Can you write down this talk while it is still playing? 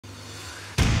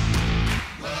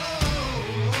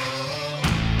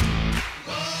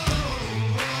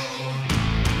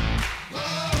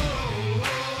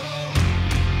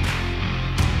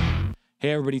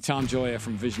Hey everybody, Tom Gioia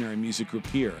from Visionary Music Group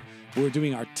here. We're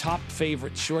doing our top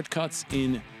favorite shortcuts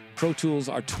in Pro Tools,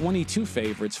 our 22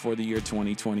 favorites for the year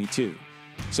 2022.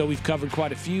 So we've covered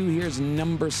quite a few. Here's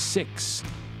number 6,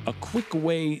 a quick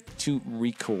way to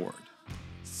record.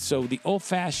 So the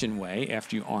old-fashioned way,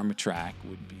 after you arm a track,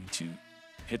 would be to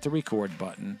hit the record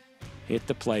button, hit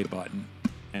the play button,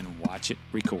 and watch it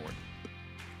record.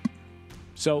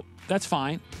 So that's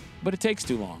fine, but it takes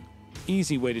too long.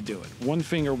 Easy way to do it. One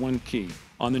finger, one key.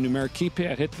 On the numeric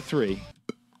keypad, hit the 3.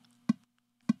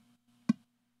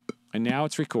 And now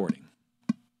it's recording.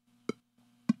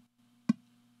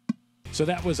 So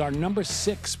that was our number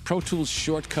 6 Pro Tools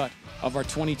shortcut of our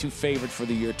 22 favorite for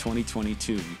the year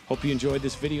 2022. Hope you enjoyed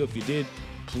this video. If you did,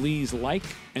 please like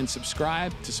and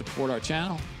subscribe to support our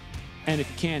channel. And if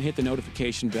you can, hit the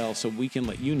notification bell so we can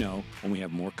let you know when we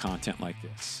have more content like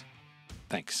this.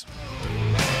 Thanks.